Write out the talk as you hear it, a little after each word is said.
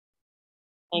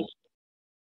Thank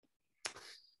you.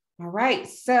 All right.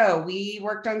 So we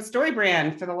worked on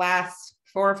StoryBrand for the last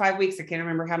 4 or 5 weeks. I can't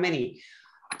remember how many.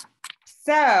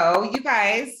 So you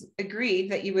guys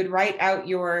agreed that you would write out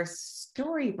your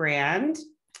StoryBrand.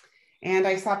 And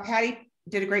I saw Patty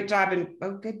did a great job. And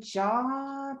oh, good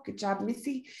job,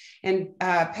 Missy. And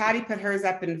Patty put hers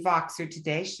up in Voxer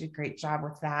today. She did a great job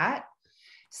with that.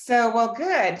 So, well,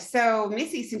 good. So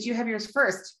Missy, since you have yours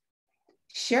first,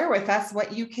 share with us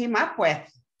what you came up with.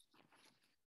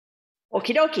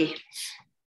 Okie dokie.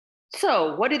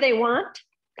 So what do they want?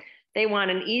 They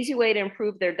want an easy way to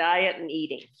improve their diet and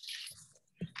eating.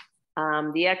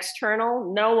 The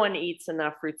external, no one eats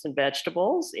enough fruits and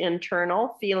vegetables.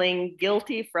 Internal, feeling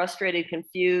guilty, frustrated,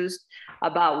 confused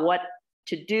about what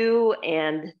to do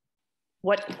and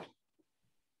what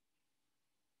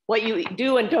you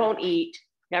do and don't eat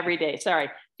every day. Sorry,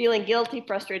 feeling guilty,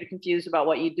 frustrated, confused about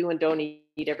what you do and don't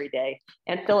eat every day.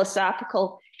 And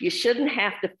philosophical, you shouldn't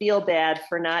have to feel bad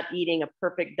for not eating a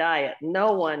perfect diet.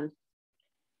 No one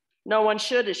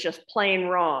should. It's just plain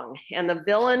wrong. And the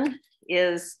villain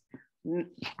is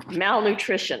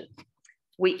malnutrition.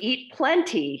 We eat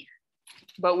plenty,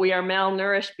 but we are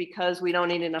malnourished because we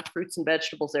don't eat enough fruits and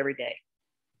vegetables every day.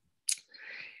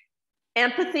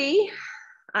 Empathy.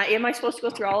 Am I supposed to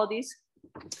go through all of these?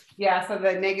 Yeah, so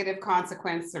the negative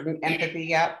consequence of empathy,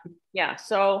 yep. Yeah,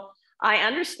 so I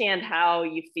understand how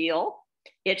you feel.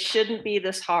 It shouldn't be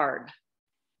this hard.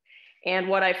 And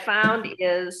what I found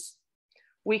is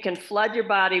we can flood your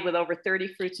body with over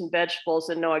 30 fruits and vegetables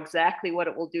and know exactly what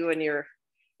it will do in your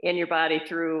body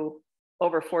through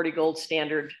over 40 gold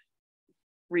standard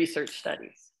research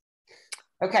studies.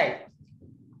 Okay,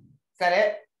 is that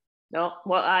it? No,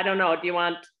 well, I don't know. Do you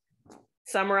want to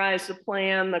summarize the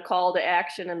plan, the call to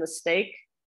action, and the stake?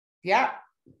 Yeah.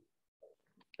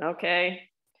 Okay.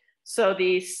 So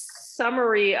the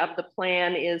summary of the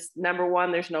plan is, number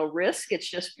 1, there's no risk. It's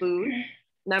just food.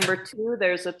 Number 2,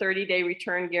 there's a 30-day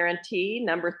return guarantee.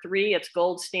 Number 3, it's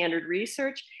gold standard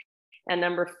research. And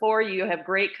number 4, you have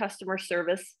great customer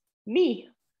service, me.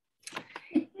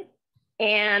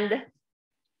 And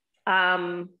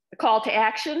the call to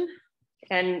action,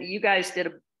 and you guys did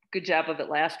a good job of it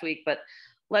last week, but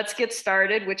let's get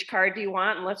started. Which card do you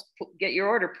want? And let's get your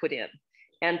order put in.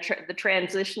 And the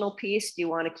transitional piece, do you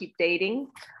want to keep dating?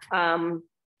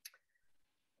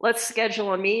 Let's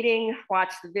schedule a meeting,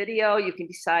 watch the video. You can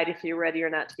decide if you're ready or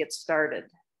not to get started.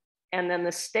 And then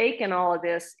the stake in all of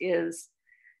this is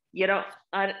you don't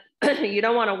want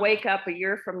to wake up a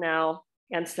year from now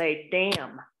and say,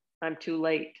 damn, I'm too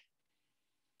late.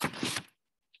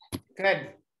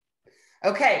 Good.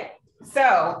 Okay,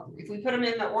 so if we put them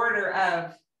in the order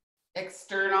of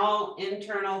external,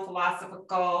 internal,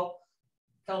 philosophical,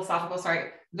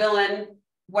 villain,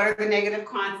 what are the negative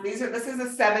cons? This is a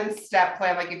 7-step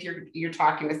plan. Like if you're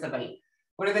talking to somebody,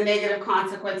 what are the negative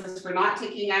consequences for not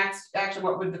taking action?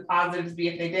 What would the positives be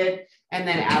if they did? And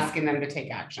then asking them to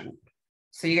take action.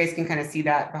 So you guys can kind of see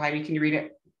that behind me. Can you read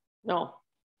it? No.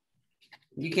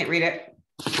 You can't read it?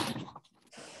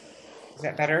 Is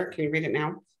that better? Can you read it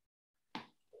now?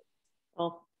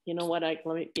 Oh, you know what? Let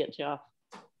me get you off.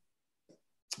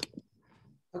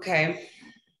 Okay.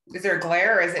 Is there a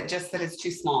glare, or is it just that it's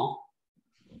too small?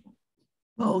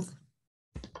 Both.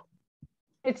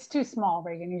 It's too small,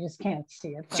 Reagan. You just can't see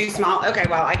it. Too small? Okay,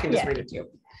 well, I can just read it to you.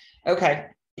 Okay.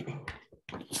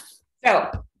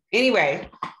 So anyway,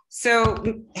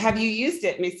 have you used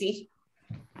it, Missy?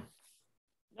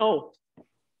 No,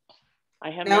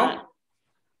 I have not.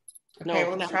 Okay,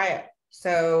 well, let's try it.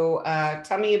 So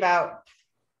tell me about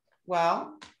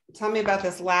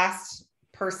this last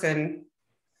person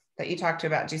that you talked to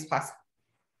about Juice Plus.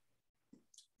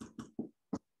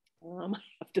 I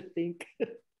have to think.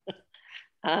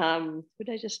 Who did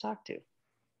I just talk to?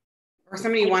 Or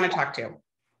somebody you want to talk to?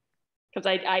 Because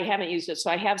I haven't used it.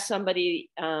 So I have somebody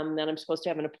that I'm supposed to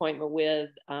have an appointment with,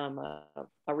 a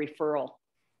referral.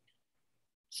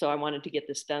 So I wanted to get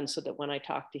this done so that when I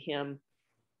talk to him.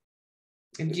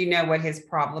 And do you know what his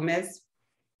problem is?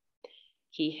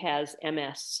 He has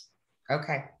MS.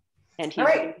 Okay. And he's, all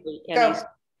right.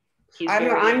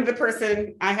 I'm the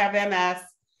person. I have MS.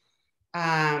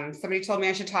 Somebody told me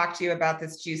I should talk to you about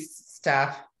this juice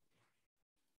stuff.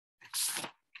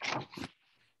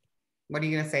 What are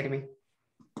you going to say to me?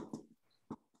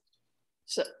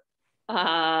 So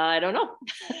I don't know.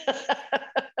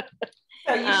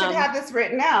 So you should have this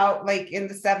written out like in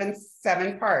the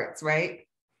seven parts, right?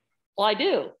 Well, I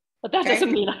do, but that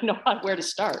doesn't mean I know where to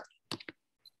start.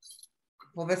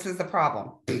 Well, this is the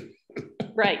problem.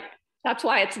 Right. That's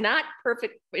why it's not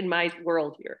perfect in my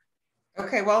world here.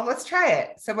 Okay, well, let's try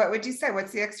it. So what would you say?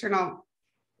 What's the external?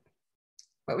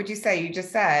 What would you say? You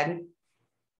just said,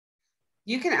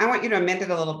 I want you to amend it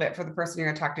a little bit for the person you're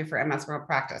going to talk to for MS World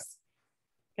Practice.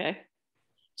 Okay.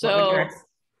 What would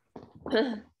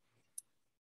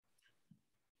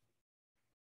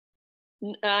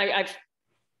So I've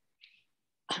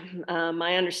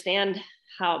I understand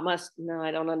how it must. No,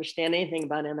 I don't understand anything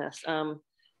about MS.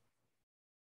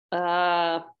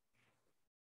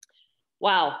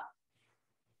 Wow.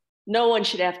 No one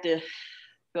should have to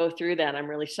go through that. I'm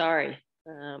really sorry.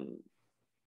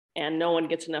 And no one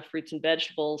gets enough fruits and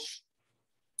vegetables.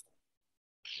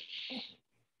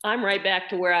 I'm right back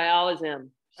to where I always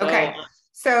am. So, okay.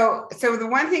 So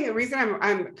the reason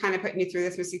I'm kind of putting you through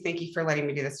this, Missy, thank you for letting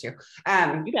me do this too.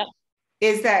 you bet.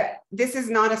 Is that this is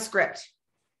not a script.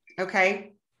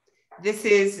 Okay. This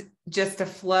is just a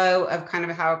flow of kind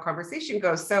of how a conversation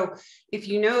goes. So if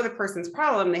you know the person's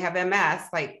problem, they have MS,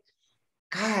 like,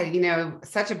 God,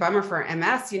 such a bummer for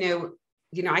MS,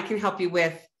 I can help you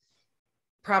with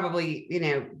probably,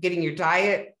 getting your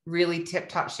diet really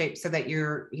tip-top shape so that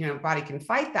your, body can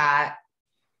fight that.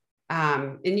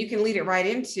 And you can lead it right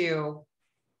into,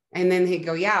 and then they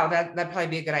go, yeah, that'd probably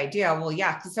be a good idea. Well,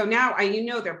 yeah. So now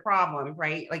their problem,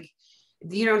 right? Like,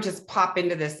 you don't just pop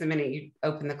into this the minute you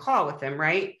open the call with them,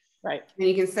 right? Right. And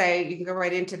you can go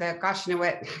right into that. Gosh, you know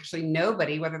what? Actually,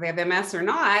 nobody, whether they have MS or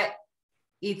not,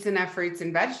 eats enough fruits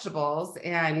and vegetables.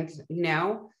 And,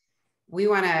 we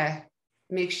want to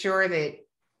make sure that,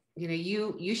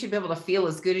 you should be able to feel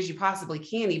as good as you possibly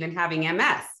can, even having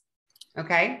MS.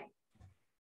 Okay.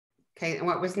 Okay. And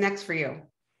what was next for you?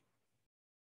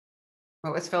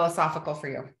 What was philosophical for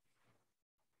you?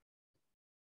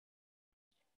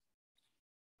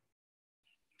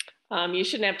 You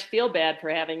shouldn't have to feel bad for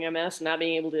having MS and not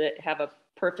being able to have a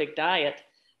perfect diet.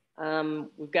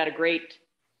 We've got a great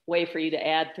way for you to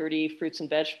add 30 fruits and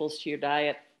vegetables to your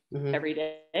diet every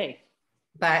day.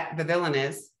 But the villain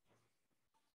is?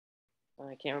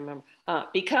 I can't remember.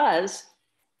 Because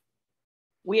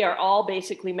we are all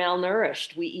basically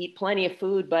malnourished. We eat plenty of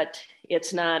food, but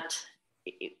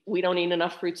we don't eat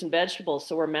enough fruits and vegetables.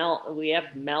 So we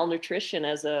have malnutrition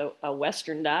as a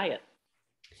Western diet.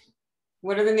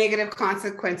 What are the negative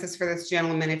consequences for this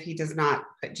gentleman if he does not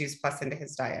put Juice Plus into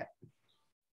his diet?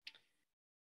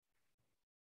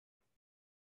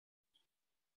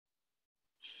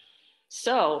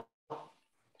 So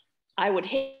I would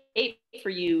hate for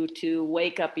you to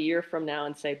wake up a year from now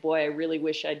and say, boy, I really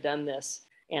wish I'd done this.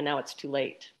 And now it's too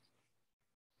late.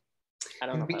 I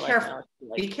don't know. Be careful.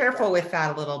 Be careful with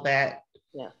that a little bit.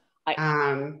 Yeah. I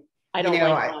don't like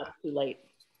now it's too late.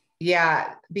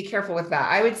 Yeah. Be careful with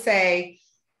that. I would say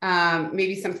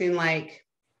maybe something like,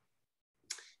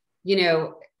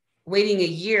 waiting a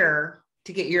year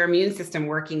to get your immune system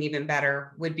working even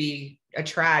better would be a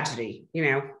tragedy.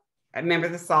 I remember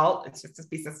the salt, it's just a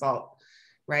piece of salt,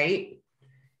 right?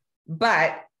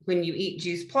 But when you eat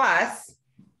Juice Plus,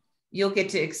 you'll get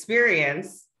to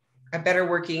experience a better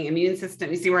working immune system.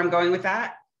 You see where I'm going with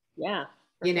that? Yeah.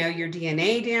 Your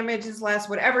DNA damage is less,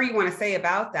 whatever you want to say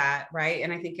about that, right?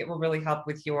 And I think it will really help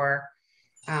with your,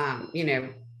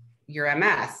 your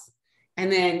MS.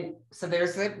 And then, so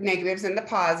there's the negatives and the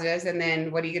positives. And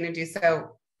then what are you going to do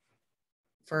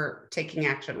for taking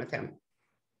action with him?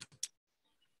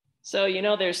 So,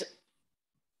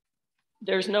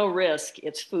 there's no risk,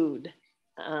 it's food.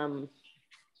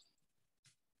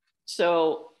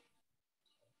 So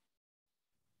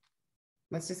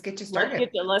let's just get you started.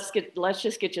 Let's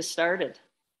just get you started.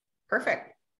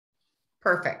 Perfect.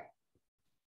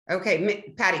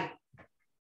 Okay, Patty.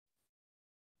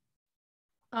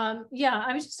 Yeah,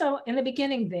 I was just so in the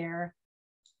beginning there.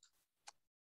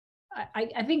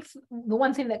 I think the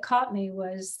one thing that caught me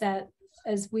was that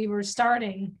as we were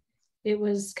starting, it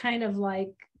was kind of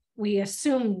like we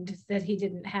assumed that he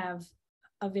didn't have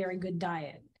a very good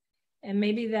diet. And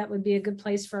maybe that would be a good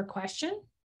place for a question,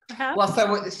 perhaps. Well,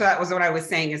 so that was what I was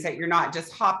saying, is that you're not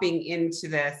just hopping into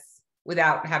this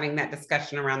without having that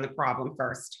discussion around the problem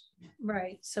first.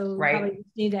 Right. So probably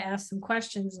need to ask some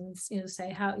questions and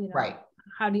say how, right.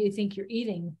 How do you think you're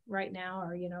eating right now?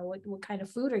 Or, what kind of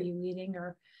food are you eating?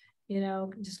 Or,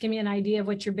 just give me an idea of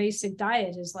what your basic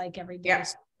diet is like every day. Yeah.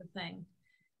 Sort of thing.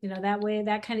 That way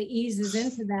that kind of eases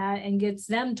into that and gets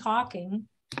them talking.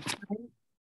 Right?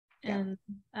 Yeah. And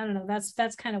I don't know,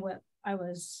 that's kind of what I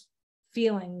was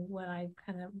feeling when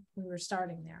we were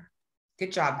starting there.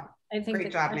 Good job. I think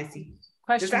great job, Missy.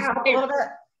 Does that help a little bit?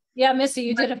 Yeah, Missy,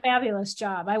 you did a fabulous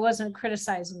job. I wasn't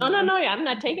criticizing you. No, I'm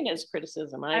not taking it as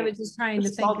criticism. I was just trying to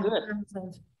think in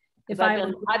terms of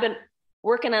I've been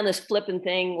working on this flipping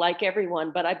thing like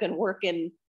everyone, but I've been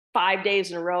working 5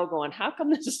 days in a row going, how come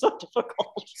this is so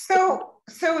difficult?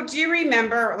 So do you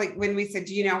remember like when we said,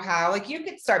 do you know how? Like you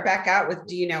could start back out with,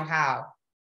 do you know how?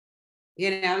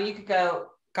 You know, you could go,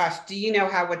 gosh, do you know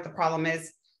how, what the problem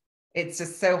is? It's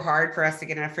just so hard for us to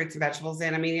get enough fruits and vegetables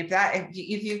in. I mean,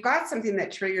 if you've got something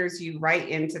that triggers you right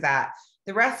into that,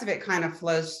 the rest of it kind of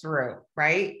flows through,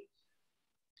 right?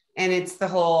 And it's the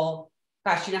whole,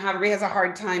 gosh, you know how everybody has a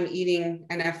hard time eating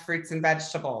enough fruits and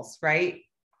vegetables, right?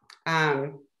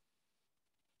 And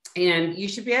you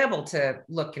should be able to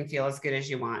look and feel as good as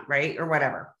you want, right? Or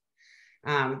whatever.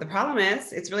 The problem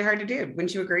is it's really hard to do.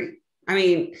 Wouldn't you agree? I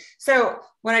mean, so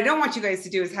what I don't want you guys to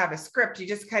do is have a script. You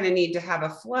just kind of need to have a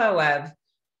flow of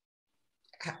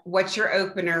what's your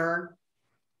opener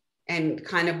and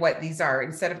kind of what these are,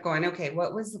 instead of going, okay,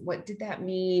 what did that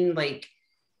mean? Like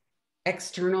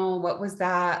external, what was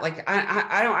that? Like,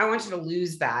 I want you to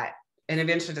lose that and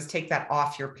eventually just take that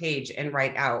off your page and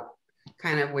write out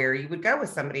kind of where you would go with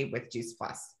somebody with Juice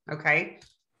Plus. Okay.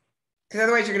 Because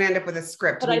otherwise you're going to end up with a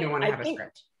script and you don't want to have a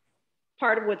script.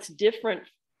 Part of what's different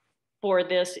for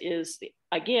this is,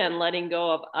 again, letting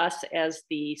go of us as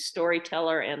the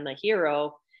storyteller and the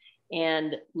hero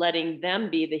and letting them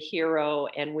be the hero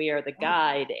and we are the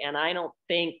guide. And I don't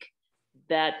think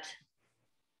that,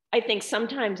 I think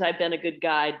sometimes I've been a good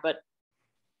guide, but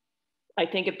I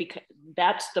think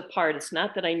that's the part. It's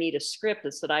not that I need a script,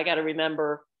 it's that I got to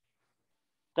remember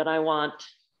that I want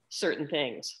certain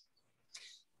things.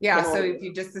 Yeah. So if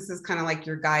you just, this is kind of like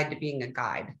your guide to being a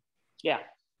guide. Yeah.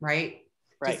 Right.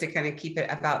 Just to kind of keep it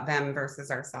about them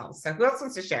versus ourselves. So who else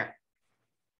wants to share?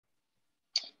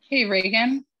 Hey,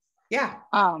 Reagan. Yeah.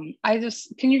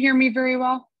 Can you hear me very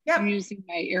well? Yeah. I'm using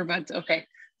my earbuds. Okay.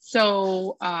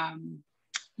 So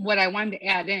what I wanted to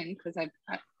add in, because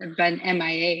I've been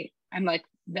MIA, I'm like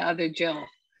the other Jill.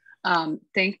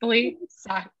 Thankfully,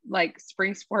 like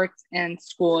spring sports and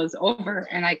school is over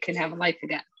and I can have a life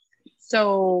again.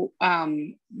 So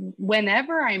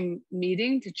whenever I'm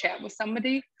meeting to chat with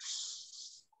somebody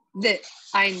that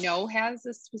I know has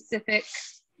a specific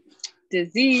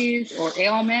disease or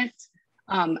ailment,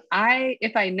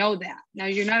 if I know that, now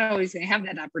you're not always going to have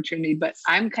that opportunity, but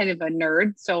I'm kind of a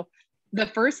nerd. So the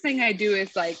first thing I do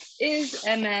is like, is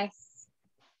MS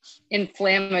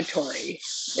inflammatory?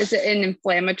 Is it an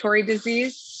inflammatory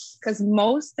disease? Because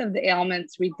most of the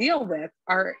ailments we deal with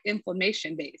are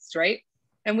inflammation based, right?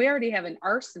 And we already have an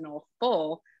arsenal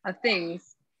full of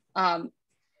things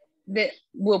that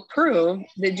will prove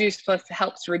that Juice Plus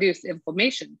helps reduce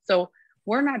inflammation. So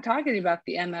we're not talking about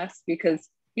the MS because,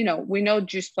 you know, we know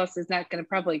Juice Plus is not going to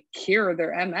probably cure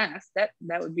their MS. That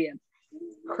would be a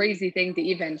crazy thing to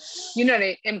even,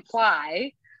 to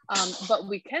imply. But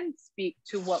we can speak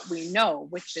to what we know,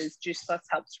 which is Juice Plus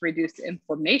helps reduce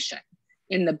inflammation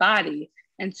in the body.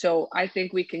 And so I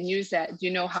think we can use that. Do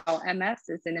you know how MS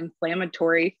is an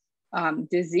inflammatory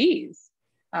disease?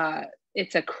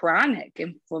 It's a chronic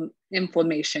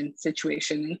inflammation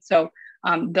situation. And so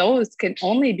those can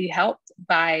only be helped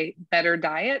by better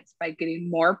diets, by getting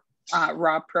more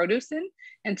raw produce in.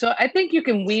 And so I think you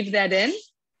can weave that in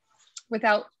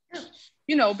without,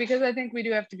 because I think we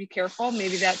do have to be careful.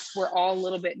 Maybe we're all a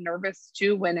little bit nervous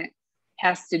too when it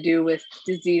has to do with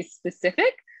disease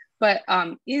specific. But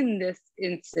in this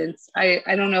instance, I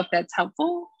don't know if that's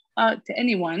helpful to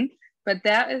anyone, but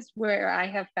that is where I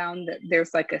have found that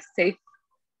there's like a safe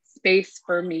space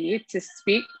for me to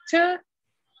speak to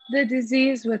the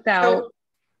disease without.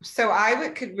 So I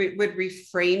would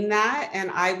reframe that, and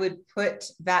I would put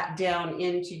that down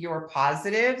into your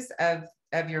positives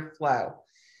of your flow.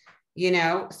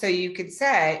 So you could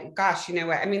say, gosh, you know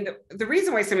what? I mean, the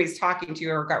reason why somebody's talking to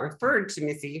you or got referred to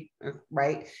Missy,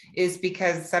 right, is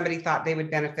because somebody thought they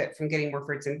would benefit from getting more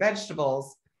fruits and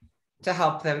vegetables to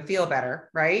help them feel better,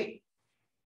 right?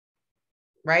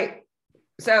 Right?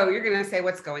 So you're going to say,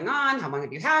 what's going on? How long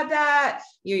have you had that?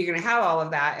 You're going to have all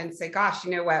of that and say, gosh,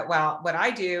 you know what? Well, what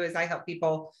I do is I help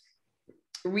people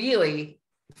really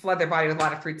flood their body with a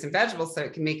lot of fruits and vegetables so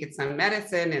it can make its own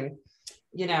medicine. And,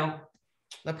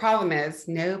 the problem is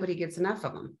nobody gets enough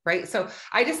of them, right? So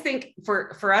I just think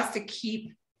for us to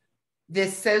keep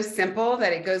this so simple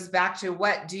that it goes back to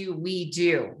what do we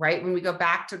do, right? When we go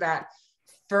back to that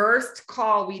first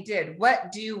call we did,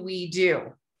 what do we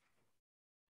do?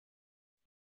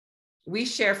 We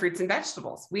share fruits and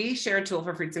vegetables. We share a tool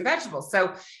for fruits and vegetables.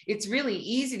 So it's really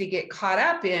easy to get caught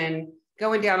up in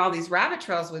going down all these rabbit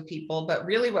trails with people. But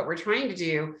really what we're trying to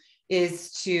do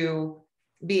is to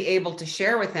be able to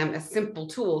share with them a simple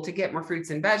tool to get more fruits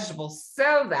and vegetables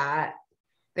so that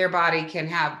their body can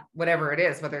have whatever it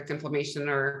is, whether it's inflammation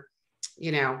or,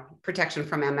 protection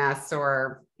from MS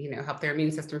or, help their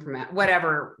immune system from that,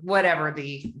 whatever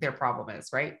their problem is,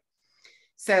 right?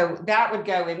 So that would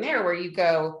go in there where you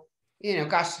go,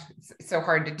 gosh, it's so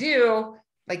hard to do.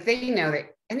 Like they know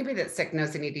that anybody that's sick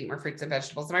knows they need to eat more fruits and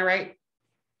vegetables. Am I right?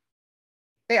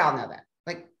 They all know that.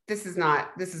 Like this is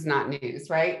not news,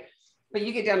 right? But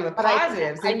you get down to the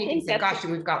positives, and you can say, gosh,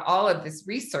 and we've got all of this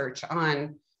research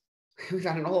on, we've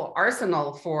got an whole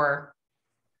arsenal for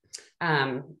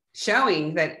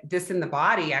showing that this in the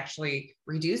body actually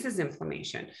reduces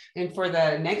inflammation. And for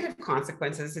the negative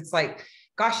consequences, it's like,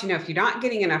 gosh, if you're not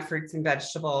getting enough fruits and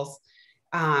vegetables,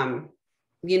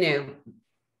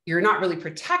 you're not really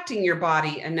protecting your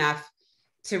body enough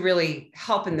to really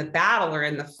help in the battle or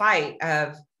in the fight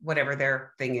of whatever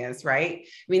their thing is, right?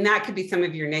 I mean, that could be some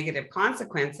of your negative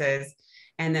consequences.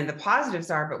 And then the positives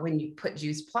are, but when you put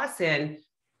Juice Plus in,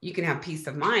 you can have peace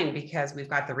of mind because we've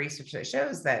got the research that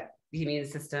shows that the immune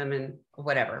system and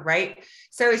whatever, right?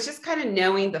 So it's just kind of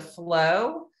knowing the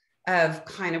flow of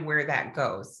kind of where that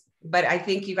goes. But I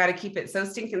think you got to keep it so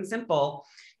stinking simple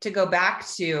to go back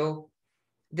to,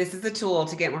 this is the tool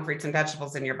to get more fruits and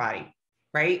vegetables in your body,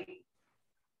 right?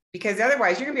 Because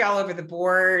otherwise you're going to be all over the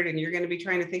board and you're going to be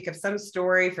trying to think of some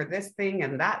story for this thing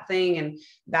and that thing. And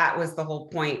that was the whole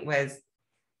point, was,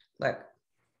 look,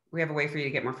 we have a way for you to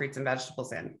get more fruits and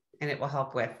vegetables in, and it will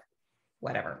help with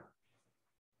whatever.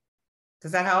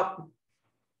 Does that help?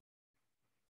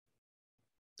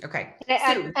 Okay.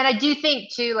 And I do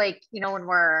think too, like, when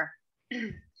we're,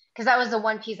 because that was the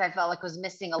one piece I felt like was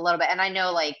missing a little bit. And I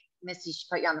know, like, Misty, she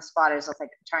put you on the spot. I was like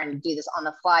trying to do this on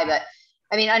the fly, but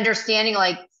I mean, understanding,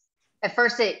 like, at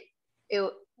first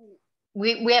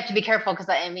we have to be careful, because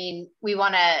I mean, we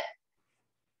want to,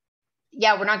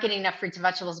 we're not getting enough fruits and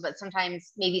vegetables, but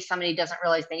sometimes maybe somebody doesn't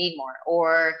realize they need more,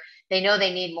 or they know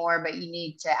they need more, but you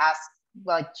need to ask,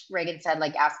 like Reagan said,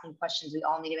 like asking questions. We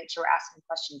all need to make sure we're asking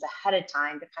questions ahead of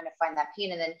time to kind of find that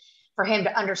pain. And then for him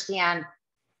to understand,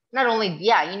 not only,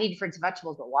 you need fruits and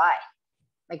vegetables, but why?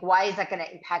 Like, why is that going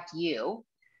to impact you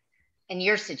in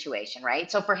your situation, right?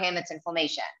 So for him, it's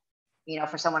inflammation.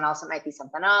 For someone else, it might be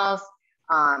something else.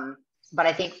 But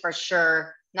I think for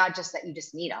sure, not just that you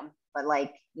just need them, but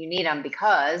like you need them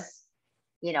because,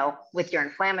 with your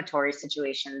inflammatory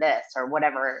situation, this or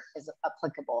whatever is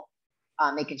applicable,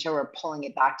 making sure we're pulling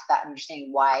it back to that understanding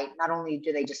why. Not only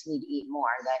do they just need to eat more,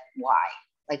 that why?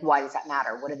 Like, why does that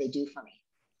matter? What do they do for me?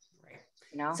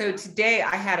 So today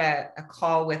I had a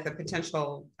call with a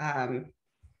potential,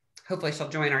 hopefully she'll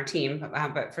join our team,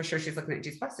 but for sure she's looking at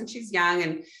Juice Plus, and she's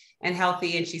young and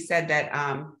healthy. And she said that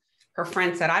her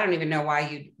friend said, I don't even know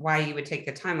why you would take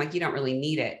the time. Like, you don't really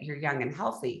need it. You're young and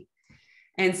healthy.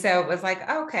 And so it was like,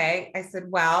 okay. I said,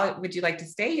 well, would you like to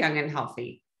stay young and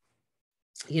healthy?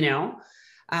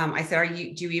 I said,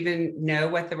 do you even know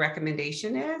what the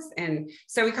recommendation is? And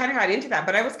so we kind of got into that,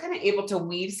 but I was kind of able to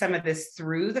weave some of this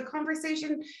through the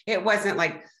conversation. It wasn't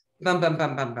like bum, bum,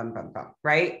 bum, bum, bum, bum, bum,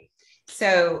 right?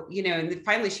 So, and then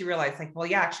finally she realized, like, well,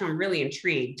 yeah, actually I'm really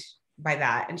intrigued by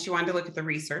that. And she wanted to look at the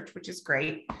research, which is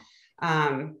great.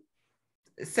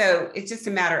 So it's just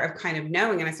a matter of kind of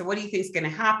knowing. And I said, what do you think is going to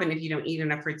happen if you don't eat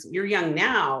enough fruits? You're young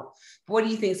now. What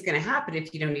do you think is going to happen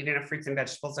if you don't eat enough fruits and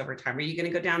vegetables over time? Are you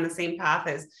going to go down the same path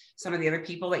as some of the other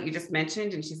people that you just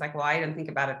mentioned? And she's like, well, I didn't think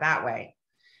about it that way.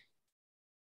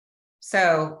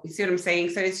 So you see what I'm saying?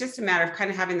 So it's just a matter of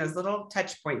kind of having those little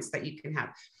touch points that you can have.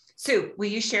 Sue, will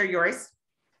you share yours?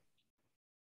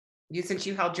 Since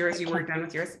you held yours, you were done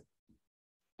with yours?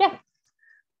 Yeah.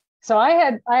 So I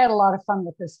had a lot of fun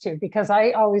with this too, because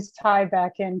I always tie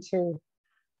back into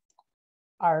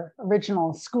our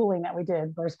original schooling that we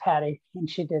did. Where's Patty? And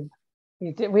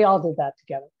we all did that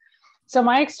together. So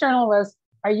my external was,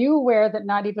 are you aware that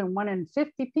not even 1 in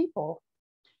 50 people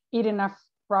eat enough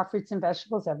raw fruits and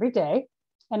vegetables every day?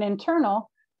 And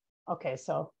internal, okay,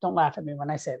 so don't laugh at me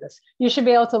when I say this. You should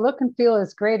be able to look and feel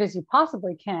as great as you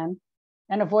possibly can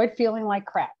and avoid feeling like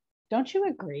crap. Don't you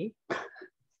agree?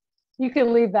 You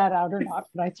can leave that out or not,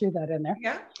 but I threw that in there.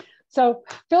 Yeah. So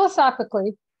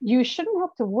philosophically, you shouldn't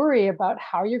have to worry about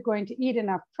how you're going to eat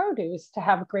enough produce to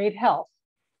have great health.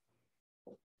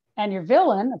 And your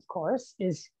villain, of course,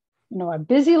 is, a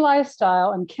busy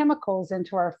lifestyle and chemicals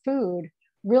into our food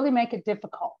really make it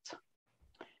difficult.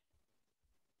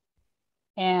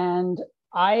 And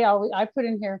I put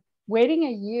in here, waiting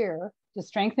a year to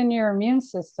strengthen your immune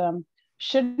system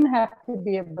shouldn't have to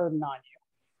be a burden on you.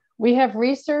 We have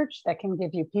research that can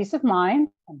give you peace of mind.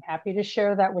 I'm happy to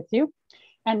share that with you.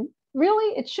 And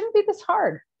really, it shouldn't be this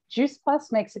hard. Juice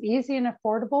Plus makes it easy and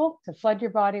affordable to flood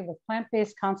your body with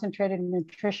plant-based concentrated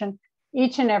nutrition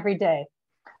each and every day.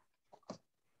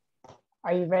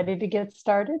 Are you ready to get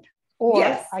started? Or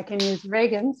yes. I can use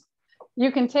Reagan's.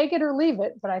 You can take it or leave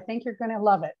it, but I think you're going to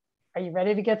love it. Are you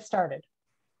ready to get started?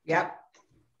 Yep.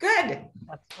 Good.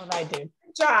 That's what I do.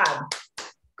 Good job.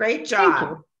 Great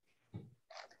job.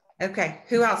 Okay.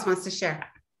 Who else wants to share?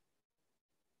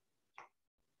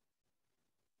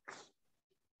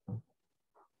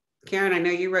 Karen, I know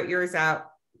you wrote yours out.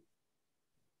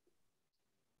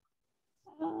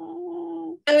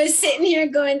 I was sitting here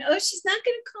going, oh, she's not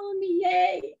going to call me,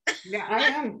 yay. Yeah, I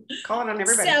am calling on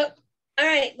everybody. So, all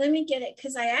right, let me get it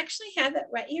because I actually have it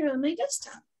right here on my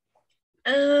desktop.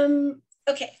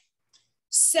 Okay,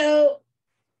 so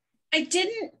I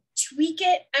didn't tweak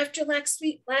it after last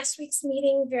week's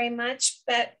meeting very much,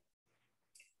 but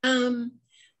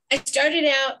I started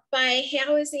out by,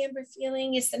 how is Amber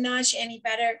feeling? Is the nausea any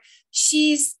better?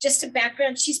 She's just a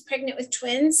background. She's pregnant with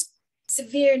twins.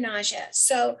 Severe nausea.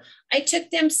 So I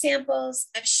took them samples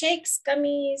of shakes,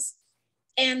 gummies,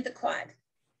 and the quad.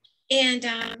 And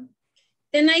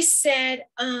then I said,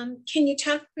 can you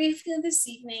talk briefly this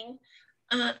evening?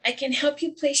 I can help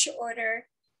you place your order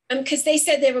because they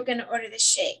said they were going to order the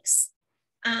shakes.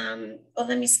 Well,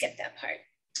 let me skip that part.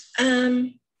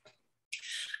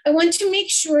 I want to make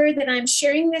sure that I'm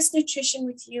sharing this nutrition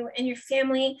with you and your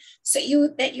family so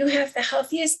that you have the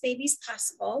healthiest babies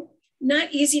possible.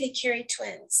 Not easy to carry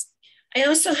twins. I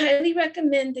also highly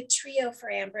recommend the trio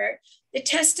for Amber. The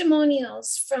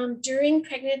testimonials from during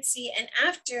pregnancy and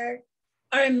after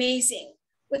are amazing.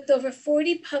 With over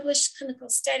 40 published clinical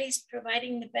studies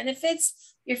providing the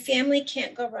benefits, your family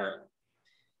can't go wrong.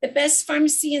 The best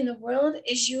pharmacy in the world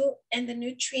is you and the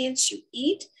nutrients you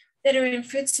eat that are in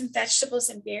fruits and vegetables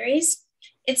and berries.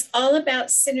 It's all about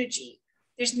synergy.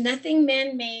 There's nothing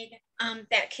man-made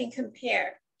that can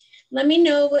compare. Let me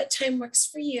know what time works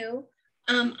for you.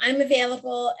 I'm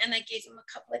available, and I gave them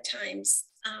a couple of times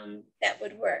that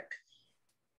would work.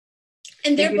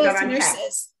 And they're both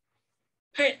nurses.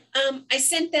 I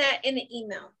sent that in an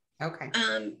email. Okay.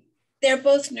 They're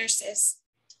both nurses.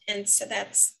 And so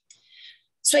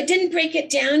so I didn't break it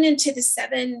down into the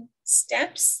 7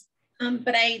 steps,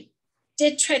 but I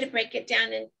did try to break it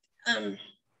down. And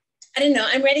I don't know,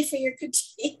 I'm ready for your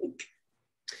critique.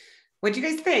 What do you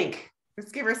guys think?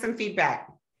 Let's give her some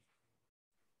feedback.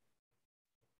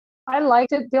 I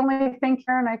liked it. The only thing,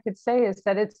 Karen, I could say is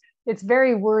that it's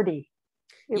very wordy.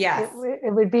 Yes.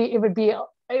 It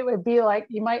would be like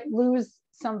you might lose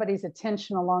somebody's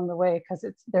attention along the way because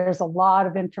there's a lot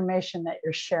of information that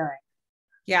you're sharing.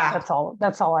 Yeah.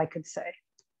 That's all I could say.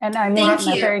 And I mean it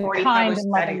in a very kind and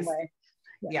loving way.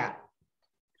 Yeah.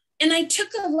 And I took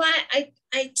a lot,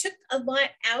 I took a lot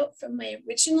out from my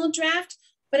original draft,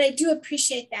 but I do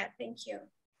appreciate that. Thank you.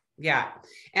 Yeah.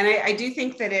 And I do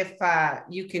think that if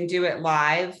you can do it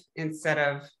live instead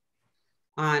of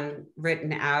on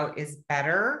written out is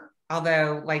better.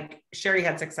 Although like Sherry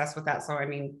had success with that. So, I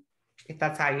mean, if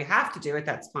that's how you have to do it,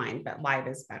 that's fine, but live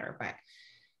is better. But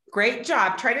great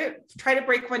job. Try to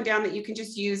break one down that you can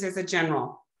just use as a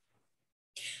general.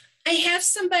 I have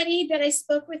somebody that I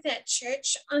spoke with at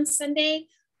church on Sunday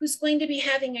who's going to be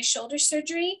having a shoulder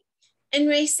surgery. And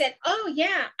Ray said, oh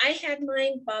yeah, I had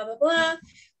mine, blah, blah, blah.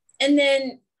 And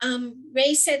then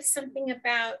Ray said something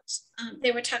about,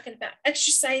 they were talking about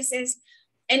exercises.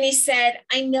 And he said,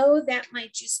 I know that my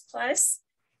Juice Plus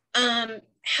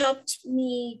helped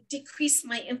me decrease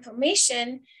my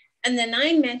inflammation. And then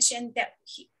I mentioned that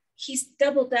he's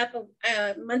doubled up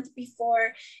a month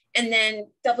before and then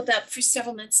doubled up for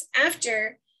several months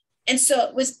after. And so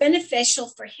it was beneficial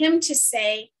for him to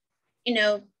say, you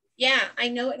know, yeah, I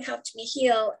know it helped me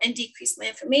heal and decrease my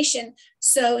inflammation.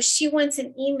 So she wants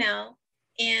an email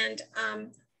and,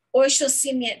 or she'll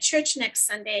see me at church next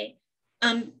Sunday.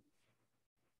 And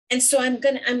so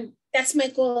that's my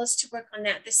goal, is to work on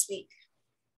that this week.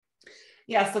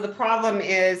 Yeah. So the problem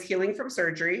is healing from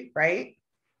surgery, right?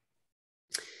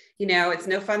 You know, it's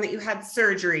no fun that you had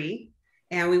surgery,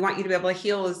 and we want you to be able to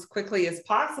heal as quickly as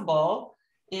possible.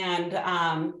 And,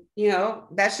 you know,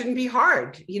 that shouldn't be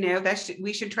hard. You know,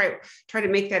 we should try to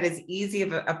make that as easy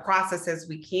of a process as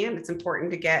we can. It's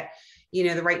important to get, you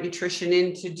know, the right nutrition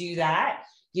in to do that,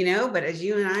 you know, but as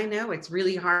you and I know, it's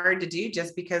really hard to do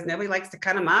just because nobody likes to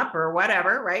cut them up or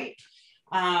whatever. Right.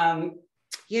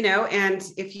 You know, and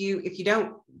if you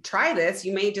don't try this,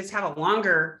 you may just have a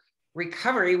longer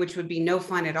recovery, which would be no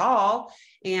fun at all.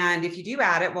 And if you do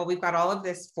add it, well, we've got all of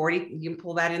this 40, you can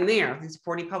pull that in there, these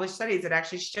 40 published studies that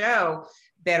actually show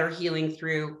better healing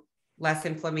through less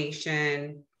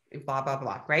inflammation, blah, blah,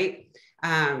 blah, right?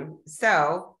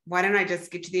 So why don't I just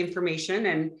get you the information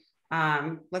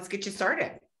and let's get you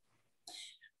started.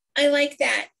 I like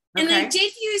that. Okay. And I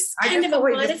did use kind of a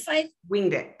modified.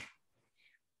 Winged it.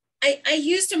 I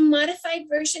used a modified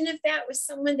version of that with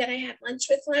someone that I had lunch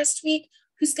with last week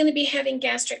who's going to be having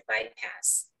gastric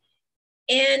bypass.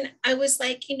 And I was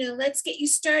like, let's get you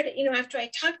started. After I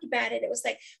talked about it, it was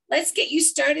like, let's get you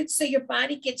started so your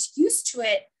body gets used to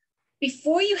it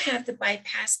before you have the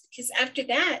bypass, because after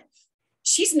that,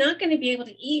 she's not going to be able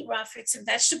to eat raw fruits and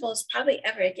vegetables probably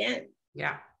ever again.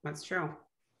 Yeah, that's true.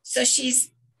 So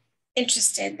she's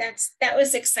interested. That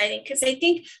was exciting, because I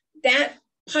think that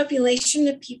population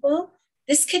of people,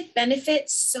 this could benefit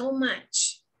so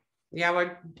much. Yeah,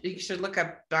 well, you should look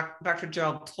up Dr.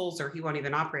 Gerald Tolzer. He won't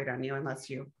even operate on you unless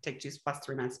you take Juice Plus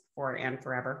 3 months before and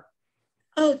forever.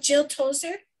 Oh, Jill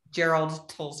Tolzer? Gerald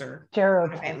Tolzer.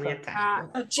 Gerald.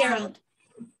 Oh, Gerald.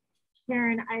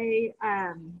 Karen, I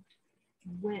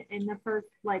went in the first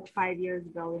 5 years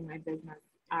ago in my business,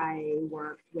 I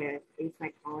worked with a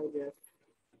psychologist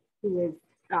who was,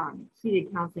 she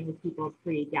did counseling with people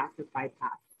pre-gastric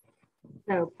bypass.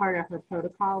 So part of her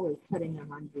protocol was putting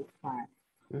them on Juice Plus.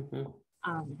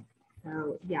 Mm-hmm.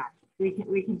 So yeah, we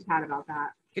can chat about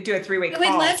that. Could do a 3-way call. I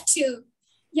would love to.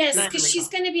 Yes, because she's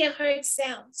going to be a hard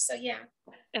sell. So yeah.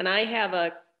 And I have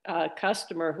a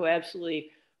customer who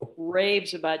absolutely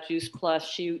raves about Juice Plus.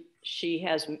 She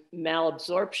has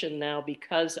malabsorption now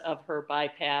because of her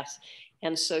bypass.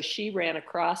 And so she ran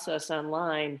across us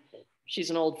online. She's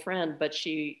an old friend, but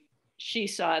she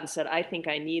saw it and said, I think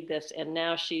I need this. And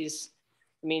now she's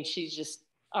just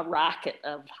a rocket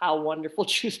of how wonderful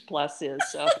Juice Plus is.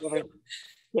 So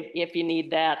if you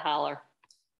need that, holler.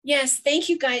 Yes, thank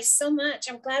you guys so much.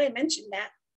 I'm glad I mentioned that.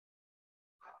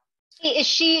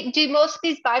 Do most of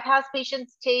these bypass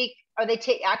patients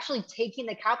actually taking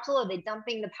the capsule? Are they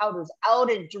dumping the powders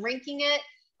out and drinking it?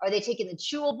 Are they taking the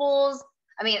chewables?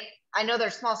 I mean, I know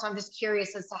they're small, so I'm just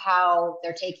curious as to how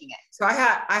they're taking it. So I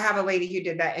have a lady who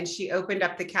did that, and she opened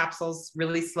up the capsules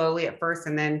really slowly at first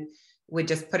and then would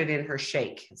just put it in her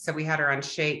shake. So we had her on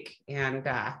shake and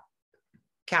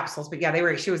capsules, but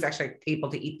yeah, she was actually able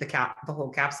to eat the whole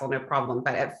capsule, no problem.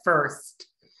 But at first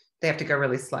they have to go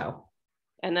really slow.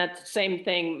 And that's the same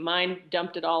thing. Mine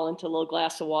dumped it all into a little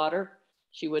glass of water.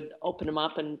 She would open them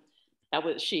up, and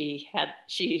she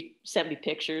sent me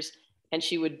pictures, and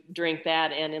she would drink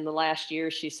that. And in the last year,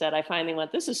 she said, I finally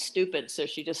went, this is stupid. So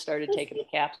she just started taking the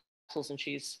capsules, and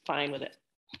she's fine with it.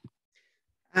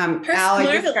 Al,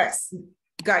 I just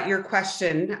got your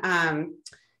question.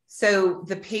 So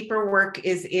the paperwork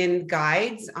is in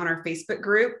guides on our Facebook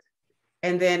group.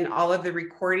 And then all of the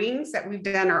recordings that we've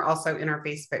done are also in our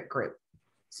Facebook group.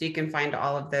 So you can find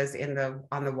all of those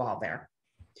on the wall there.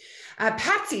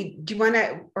 Patsy, do you want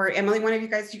to, or Emily, do you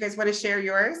guys want to share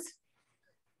yours?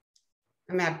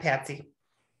 I'm at Patsy.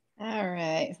 All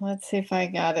right, let's see if I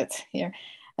got it here.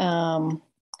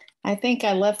 I think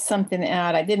I left something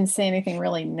out. I didn't say anything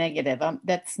really negative.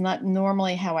 That's not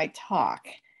normally how I talk.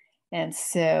 And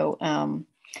so,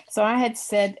 so I had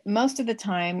said most of the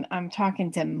time I'm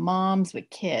talking to moms with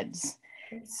kids.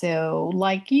 So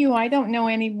like you, I don't know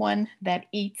anyone that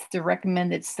eats the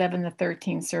recommended 7 to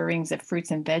 13 servings of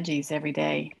fruits and veggies every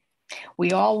day.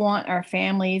 We all want our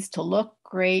families to look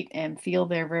great and feel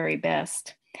their very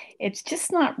best. It's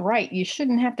just not right. You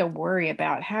shouldn't have to worry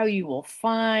about how you will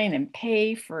find and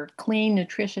pay for clean,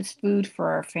 nutritious food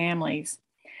for our families.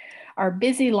 Our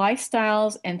busy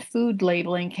lifestyles and food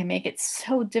labeling can make it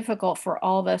so difficult for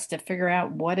all of us to figure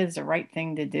out what is the right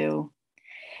thing to do.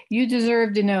 You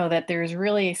deserve to know that there's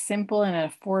really a simple and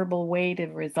affordable way to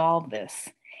resolve this.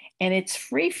 And it's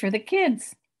free for the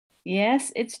kids.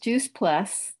 Yes, it's Juice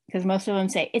Plus, because most of them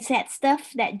say, it's that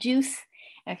stuff, that juice.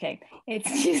 Okay,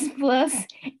 it's Juice Plus,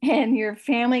 and your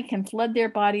family can flood their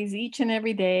bodies each and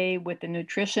every day with the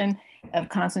nutrition of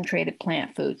concentrated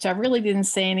plant food. So I really didn't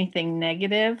say anything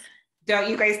negative. Don't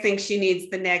you guys think she needs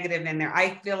the negative in there?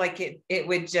 I feel like it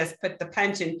would just put the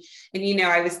punch in. And,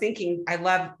 I was thinking, I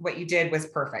love what you did was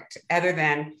perfect. Other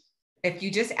than if you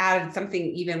just added something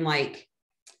even like,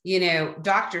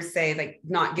 doctors say like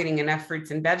not getting enough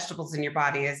fruits and vegetables in your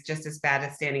body is just as bad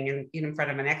as standing in front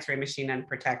of an x-ray machine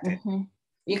unprotected. Mm-hmm.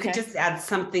 You could just add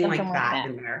something like that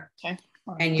in there. Okay.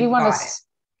 And do you want to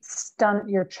stunt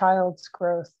your child's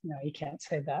growth? No, you can't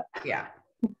say that. Yeah.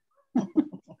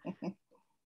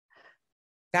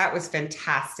 That was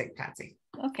fantastic, Patsy.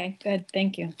 Okay, good.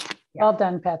 Thank you. Yeah. Well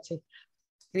done, Patsy.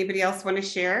 Anybody else want to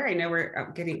share? I know we're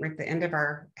at the end of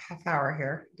our half hour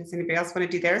here. Does anybody else want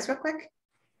to do theirs real quick?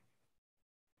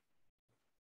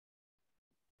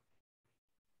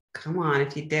 Come on,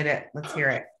 if you did it, let's hear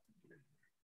it.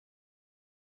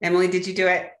 Emily, did you do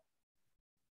it?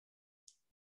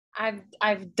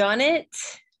 I've done it,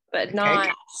 but not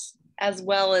as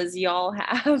well as y'all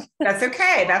have. That's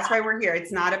okay. That's why we're here.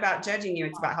 It's not about judging you.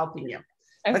 It's about helping you.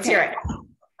 Let's hear it.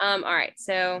 All right.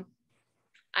 So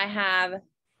I have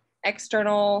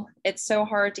external, it's so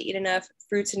hard to eat enough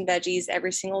fruits and veggies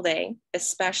every single day,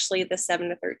 especially the 7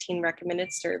 to 13 recommended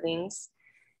servings.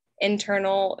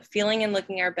 Internal, feeling and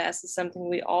looking our best is something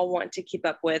we all want to keep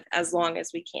up with as long as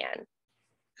we can.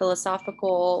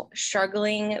 Philosophical,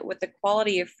 struggling with the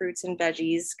quality of fruits and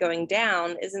veggies going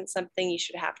down isn't something you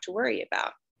should have to worry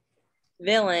about.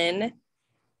 Villain,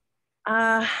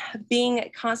 being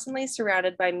constantly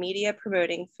surrounded by media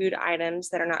promoting food items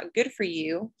that are not good for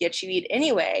you, yet you eat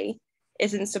anyway,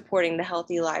 isn't supporting the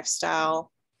healthy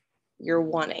lifestyle you're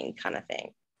wanting, kind of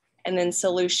thing. And then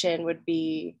solution would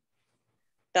be,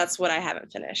 that's what I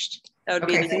haven't finished. That would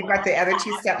Okay, be so you've got the other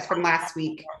 2 steps from last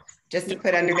week just to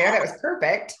put under there. That was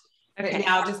perfect. Okay. But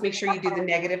now just make sure you do the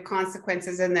negative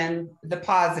consequences and then the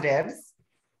positives.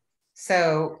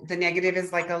 So the negative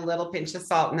is like a little pinch of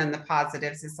salt, and then the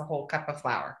positives is a whole cup of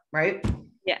flour, right?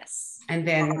 Yes. And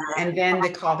then the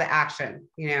call to action.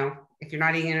 You know, if you're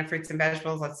not eating enough fruits and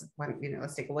vegetables, let's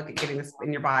take a look at getting this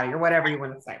in your body, or whatever you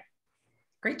want to say.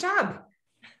 Great job.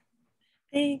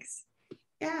 Thanks.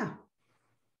 Yeah.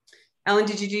 Ellen,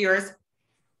 did you do yours?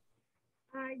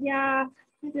 Yeah,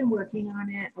 I've been working on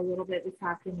it a little bit this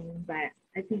afternoon, but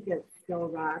I think it's still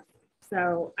rough.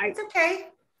 So It's okay.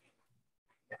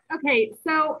 Okay,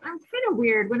 so I'm kind of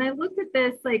weird. When I looked at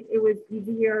this, like it was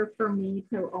easier for me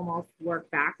to almost work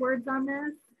backwards on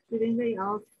this. Did anybody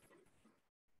else?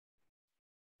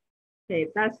 Okay,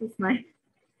 that's just my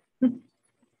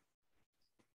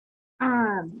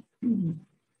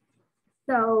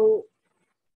so,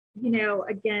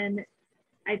 again,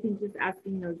 I think just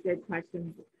asking those good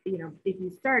questions, if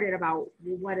you started about,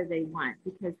 well, what do they want?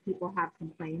 Because people have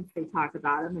complaints, they talk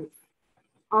about them. It's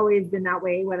always been that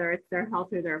way, whether it's their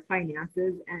health or their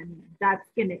finances. And that's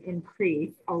going to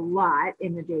increase a lot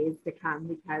in the days to come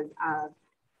because of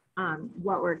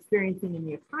what we're experiencing in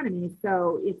the economy.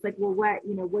 So it's like, well, what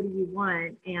do you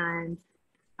want? And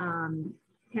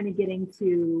kind of getting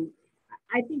to,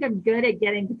 I think I'm good at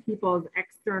getting to people's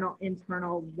external,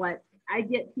 internal, what I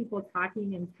get people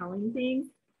talking and telling things.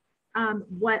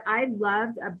 What I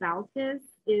loved about this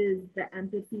is the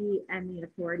empathy and the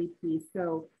authority piece.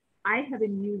 So I have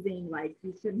been using, like,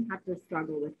 you shouldn't have to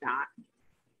struggle with that.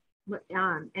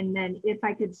 And then if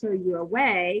I could show you a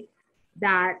way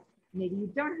that maybe you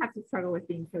don't have to struggle with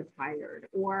being so tired,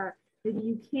 or maybe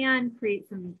you can create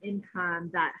some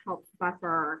income that helps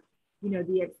buffer,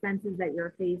 the expenses that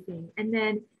you're facing, and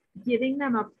then giving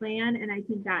them a plan. And I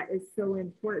think that is so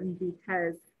important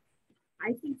because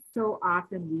I think so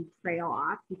often we trail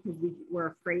off because we're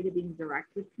afraid of being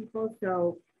direct with people.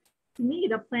 So to me,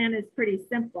 the plan is pretty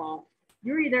simple.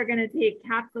 You're either going to take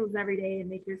capsules every day and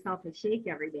make yourself a shake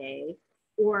every day,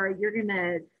 or you're going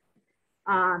to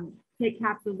take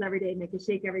capsules every day, make a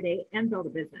shake every day, and build a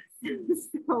business.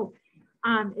 So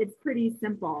it's pretty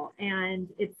simple. And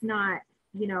it's not,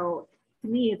 to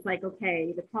me, it's like,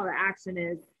 okay, the call to action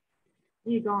is,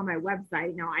 you need to go on my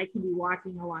website. Now I can be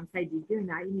walking alongside you doing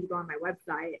that. You need to go on my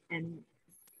website and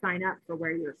sign up for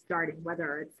where you're starting,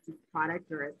 whether it's just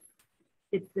product or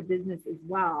it's the business as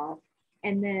well.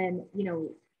 And then,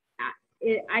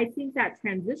 I think that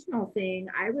transitional thing,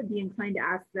 I would be inclined to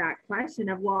ask that question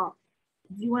of, well,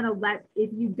 do you want to if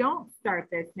you don't start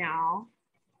this now,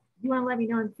 do you want to let me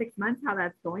know in 6 months how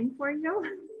that's going for you?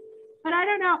 But I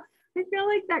don't know. I feel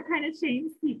like that kind of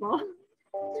shames people.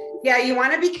 Yeah, you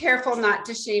want to be careful not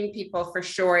to shame people for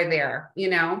sure there, It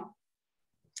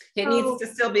needs to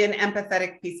still be an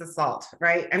empathetic piece of salt,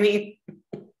 right? I mean,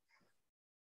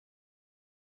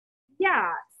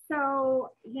 yeah.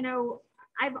 So,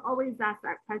 I've always asked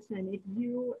that question. If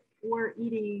you were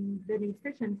eating the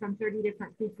nutrition from 30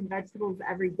 different fruits and vegetables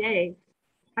every day,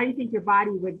 how do you think your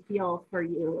body would feel for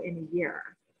you in a year?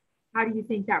 How do you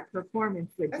think that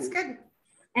performance would be? That's good.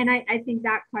 And I think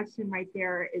that question right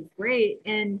there is great.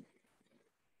 And,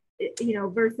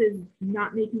 versus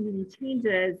not making any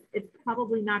changes, it's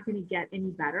probably not going to get any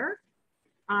better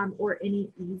or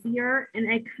any easier. And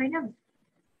I kind of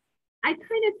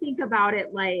think about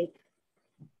it like,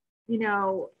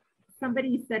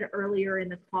 somebody said earlier in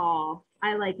the call,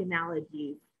 I like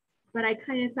analogies, but I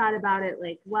kind of thought about it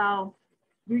like, well,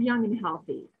 you're young and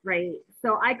healthy, right?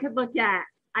 So I could look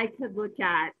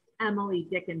at Emily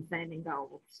Dickinson and go,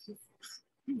 well,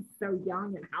 she's so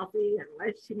young and healthy, and what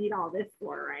does she need all this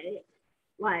for, right?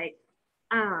 Like,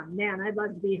 man, I'd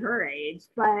love to be her age.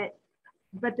 But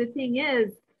the thing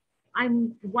is,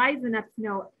 I'm wise enough to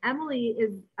know Emily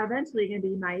is eventually going to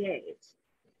be my age.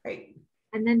 Right.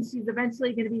 And then she's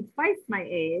eventually going to be twice my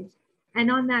age. And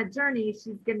on that journey,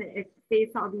 she's going to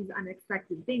face all these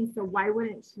unexpected things. So why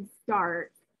wouldn't she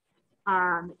start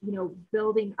you know,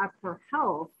 building up her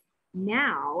health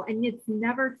now, and it's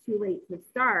never too late to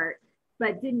start,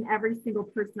 but didn't every single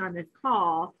person on this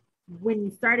call, when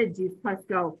you started Juice Plus,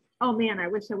 go, oh man, I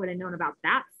wish I would have known about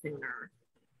that sooner?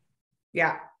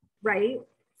 Yeah. Right.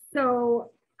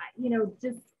 So, you know,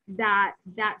 just that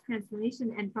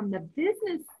transformation. And from the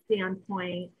business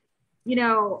standpoint, you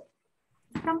know,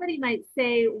 somebody might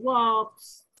say, well,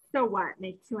 so what,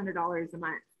 make $200 a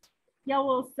month. Yeah,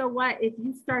 well, so what if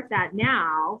you start that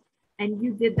now and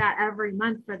you did that every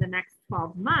month for the next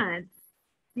 12 months?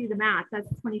 Do the math,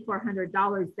 that's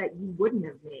 $2,400 that you wouldn't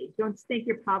have made. Don't you think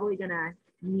you're probably gonna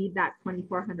need that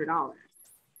 $2,400?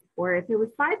 Or if it was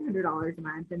 $500 a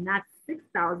month and that's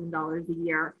 $6,000 a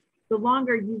year, the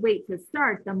longer you wait to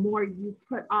start, the more you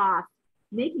put off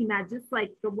making that. Just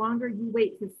like the longer you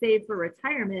wait to save for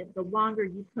retirement, the longer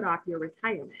you put off your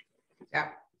retirement. Yeah.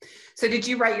 So did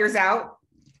you write yours out?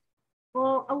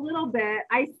 Well, a little bit.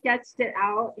 I sketched it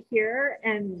out here,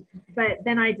 but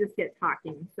then I just get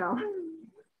talking. So.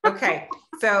 Okay.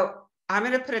 So I'm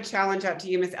going to put a challenge out to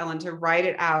you, Miss Ellen, to write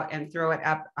it out and throw it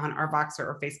up on our Voxer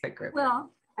or Facebook group.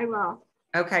 Well, I will.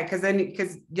 Okay. Because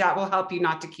that will help you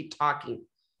not to keep talking,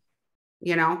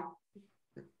 you know,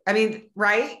 I mean,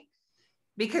 right?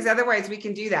 Because otherwise we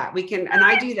can do that. We can, and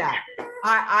I do that.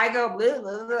 I go, blah,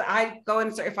 blah, blah. I go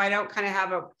and if I don't kind of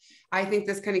have I think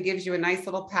this kind of gives you a nice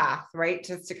little path, right?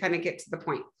 Just to kind of get to the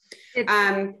point.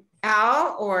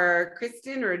 Al or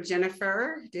Kristen or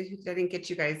Jennifer, I didn't get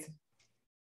you guys.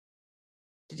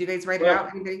 Did you guys write it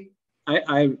out? Anybody?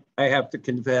 I have to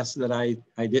confess that I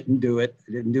didn't do it.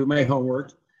 I didn't do my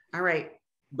homework. All right.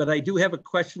 But I do have a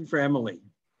question for Emily.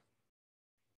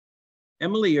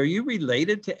 Emily, are you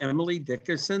related to Emily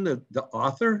Dickerson, the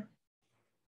author?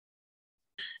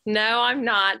 No, I'm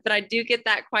not, but I do get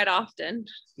that quite often.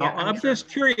 Yeah, I'm just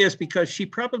curious because she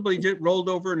probably just rolled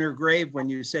over in her grave when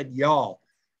you said y'all.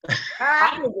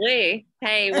 Probably.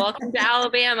 Hey, welcome to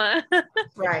Alabama.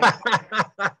 Right.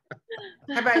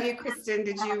 How about you, Kristen?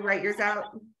 Did you write yours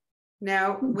out?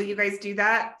 No. Will you guys do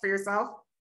that for yourself?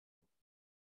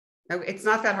 No, it's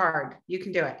not that hard. You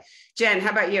can do it. Jen,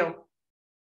 how about you?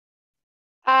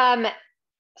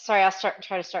 Sorry, I'll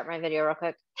try to start my video real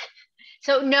quick.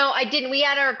 So no, I didn't. We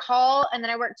had our call and then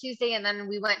I worked Tuesday and then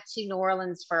we went to New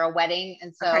Orleans for a wedding.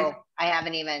 And so okay. I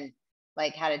haven't even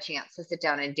had a chance to sit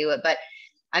down and do it, but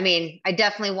I mean, I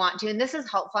definitely want to, and this is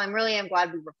helpful. I'm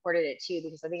glad we recorded it too,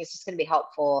 because I think it's just going to be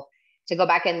helpful to go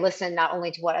back and listen, not only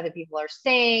to what other people are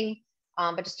saying,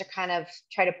 but just to kind of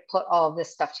try to put all of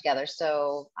this stuff together.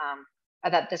 So I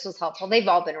thought this was helpful. They've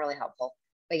all been really helpful,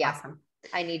 but yeah, awesome.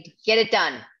 I need to get it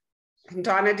done. And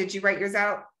Donna, did you write yours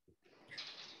out?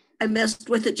 I messed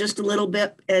with it just a little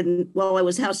bit. And while I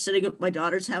was house sitting at my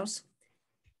daughter's house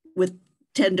with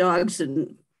 10 dogs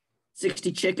and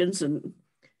 60 chickens, and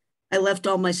I left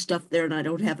all my stuff there and I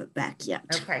don't have it back yet.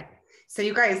 Okay. So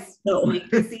you guys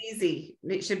make this easy.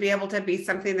 It should be able to be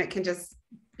something that can just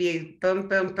be boom,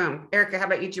 boom, boom. Erica, how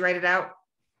about you? Did you write it out?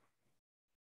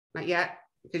 Not yet?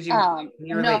 Did you?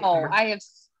 No,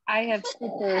 I have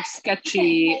super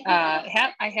sketchy,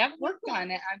 I have worked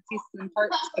on it on pieces and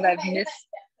parts, but I've missed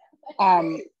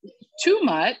too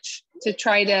much to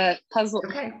try to puzzle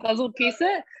piece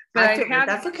it. But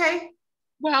that's okay.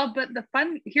 Well, but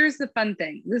here's the fun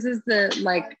thing. This is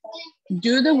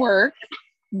do the work.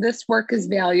 This work is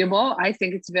valuable. I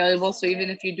think it's valuable. So even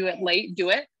if you do it late, do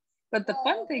it. But the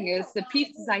fun thing is the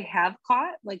pieces I have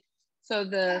caught, so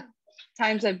the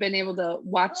times I've been able to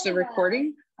watch the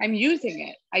recording, I'm using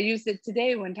it. I used it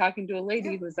today when talking to a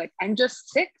lady who was like, I'm just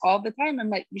sick all the time. I'm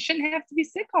like, you shouldn't have to be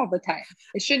sick all the time.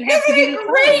 It shouldn't have to be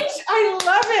great. I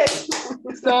love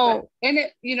it. So, and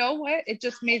it, you know what? It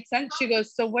just made sense. She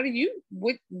goes, so what are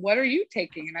you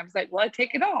taking? And I was like, well, I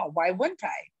take it all. Why wouldn't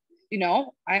I? You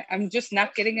know, I'm just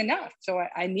not getting enough. So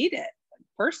I need it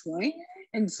personally.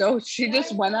 And so she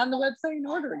just went on the website and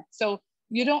ordered. So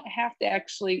you don't have to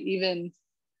actually even,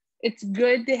 it's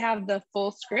good to have the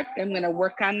full script. I'm going to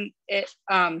work on it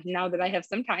now that I have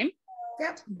some time.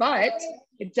 Yep. But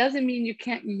it doesn't mean you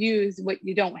can't use what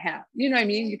you don't have. You know what I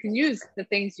mean? You can use the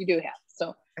things you do have.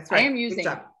 So that's right. I am using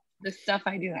the stuff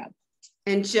I do have.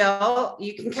 And Jill,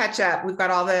 you can catch up. We've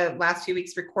got all the last few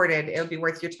weeks recorded. It'll be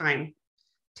worth your time.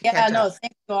 Yeah, no,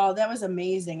 thank you all. That was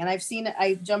amazing. And I've seen it.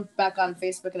 I jumped back on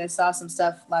Facebook and I saw some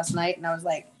stuff last night and I was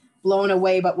blown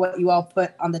away by what you all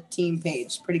put on the team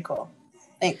page. Pretty cool.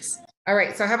 Thanks. All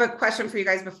right. So I have a question for you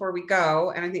guys before we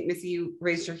go. And I think Missy, you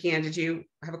raised your hand. Did you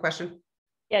have a question?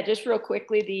 Yeah, just real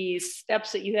quickly, the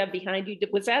steps that you have behind you,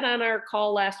 was that on our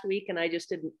call last week? And I just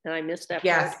didn't, and I missed that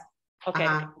yes. part?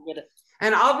 Okay, get it.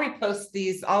 And I'll repost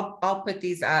these. I'll put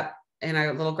these up in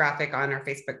a little graphic on our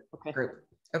Facebook group.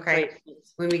 Okay. Great.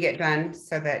 When we get done,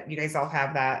 so that you guys all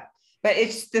have that. But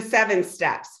it's the 7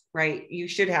 steps, right? You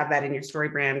should have that in your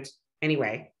StoryBrand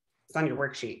anyway. It's on your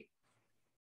worksheet.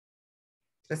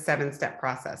 The 7-step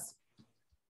process.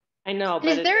 I know,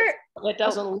 but it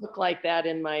doesn't look like that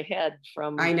in my head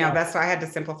from. I know, that's why I had to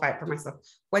simplify it for myself.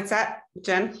 What's that,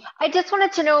 Jen? I just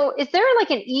wanted to know, is there like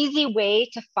an easy way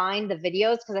to find the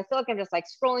videos? Because I feel like I'm just like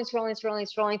scrolling through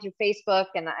Facebook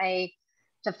and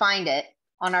to find it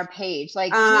on our page.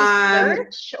 Like, can you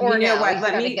search or you know no? what?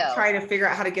 Let me try to figure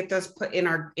out how to get those put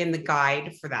in the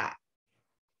guide for that.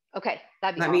 Okay,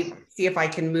 that'd be awesome. Let me see if I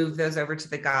can move those over to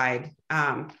the guide.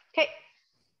 Okay.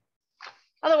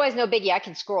 Otherwise, no biggie. I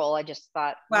can scroll. I just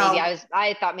thought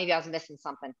maybe I was missing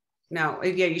something. No,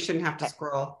 yeah, you shouldn't have to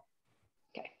scroll.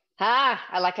 Okay.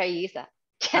 I like how you use that.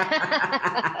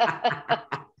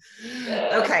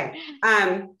 Okay.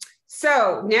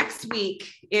 So next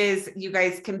week is you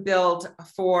guys can build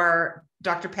for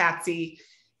Dr. Patsy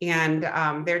and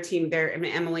their team there.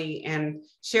 Emily and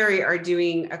Sherry are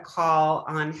doing a call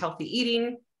on healthy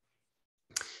eating.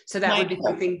 So that would be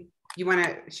something you want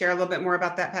to share a little bit more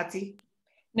about that, Patsy?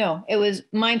 No, it was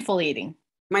mindful eating.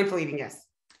 Mindful eating, yes.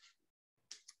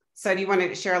 So do you want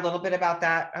to share a little bit about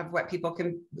that, of what people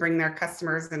can bring their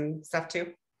customers and stuff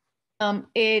to?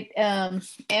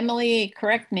 Emily,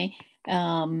 correct me.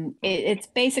 It's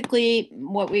basically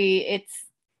it's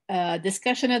a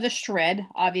discussion of the shred,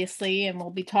 obviously, and we'll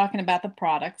be talking about the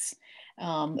products.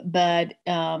 But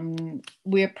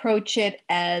we approach it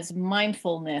as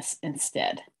mindfulness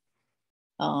instead.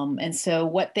 And so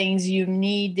what things you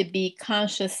need to be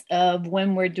conscious of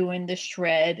when we're doing the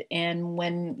shred and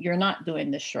when you're not doing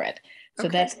the shred. So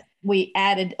we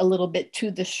added a little bit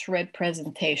to the shred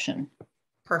presentation.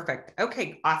 Perfect.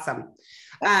 Okay, awesome.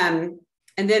 And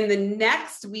then the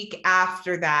next week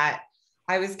after that,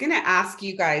 I was going to ask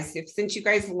you guys, since you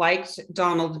guys liked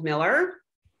Donald Miller,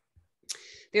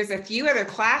 there's a few other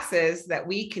classes that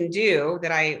we can do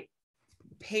that I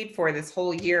paid for this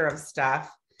whole year of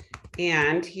stuff.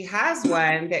 And he has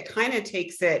one that kind of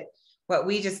takes it, what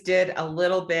we just did, a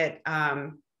little bit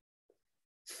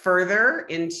further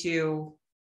into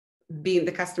being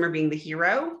the customer being the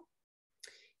hero.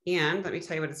 And let me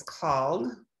tell you what it's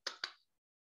called.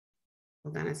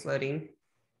 Hold on, it's loading.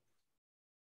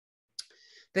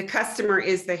 The customer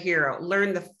is the hero.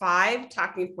 Learn the 5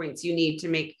 talking points you need to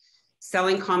make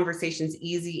selling conversations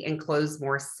easy and close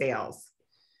more sales.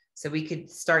 So we could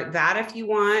start that if you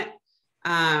want.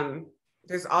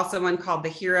 There's also one called The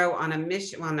Hero on a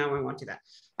Mission. Well, no, we won't do that.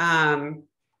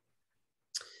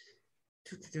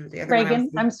 Reagan,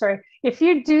 I'm sorry. If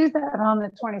you do that on the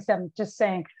 27th, just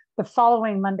saying the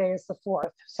following Monday is the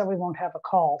 4th, so we won't have a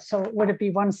call. So would it be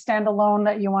one standalone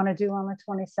that you want to do on the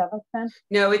 27th then?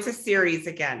 No, it's a series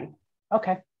again.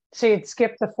 Okay. So you'd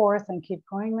skip the 4th and keep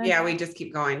going then? Yeah, we just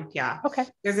keep going. Yeah. Okay.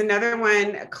 There's another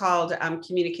one called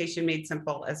Communication Made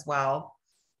Simple as well.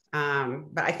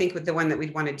 But I think with the one that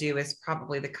we'd want to do is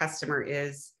probably the customer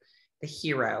is the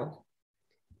hero.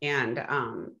 And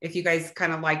if you guys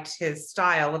kind of liked his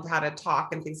style of how to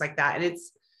talk and things like that, and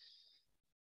it's,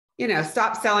 you know,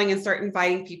 stop selling and start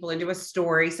inviting people into a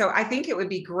story. So I think it would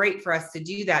be great for us to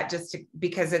do that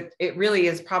because it really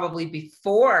is probably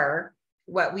before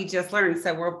what we just learned.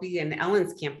 So we'll be in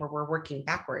Ellen's camp where we're working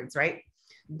backwards, right?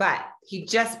 But he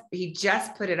just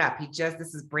put it up.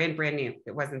 This is brand new.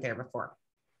 It wasn't there before.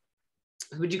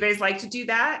 Would you guys like to do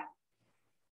that?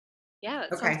 Yeah.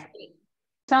 That okay.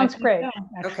 Sounds great.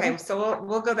 Okay, so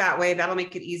we'll go that way. That'll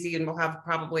make it easy, and we'll have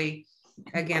probably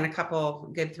again a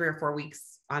couple good 3 or 4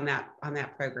 weeks on that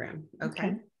program.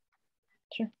 Okay.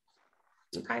 Sure.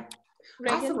 Okay.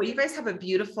 Awesome. Well, you guys have a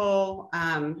beautiful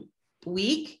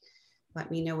week.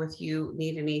 Let me know if you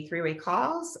need any 3-way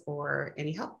calls or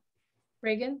any help.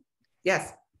 Reagan?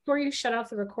 Yes. Before you shut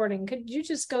off the recording, could you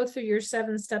just go through your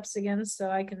 7 steps again so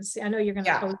I can see? I know you're going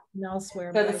to post them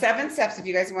elsewhere. So the 7 steps, if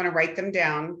you guys want to write them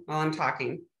down while I'm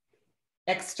talking.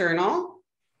 External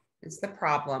is the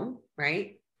problem,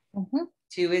 right?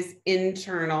 2 is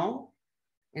internal.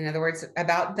 In other words,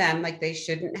 about them, like they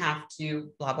shouldn't have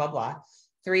to, blah, blah, blah.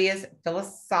 3 is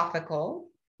philosophical.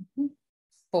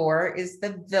 4 is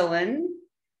the villain.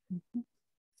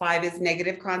 5 is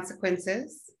negative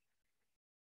consequences.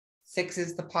 6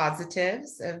 is the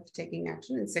positives of taking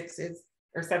action, and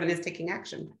 7 is taking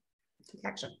action. Take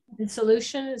action. The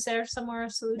solution, is there somewhere a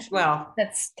solution? Well,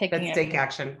 that's take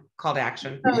action. Call to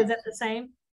action. Oh, is that the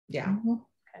same? Yeah.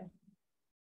 Okay.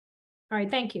 All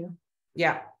right. Thank you.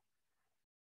 Yeah.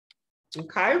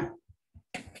 Okay.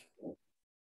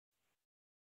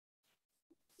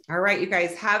 All right, you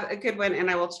guys have a good one, and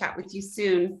I will chat with you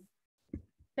soon.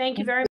 Thank you very much.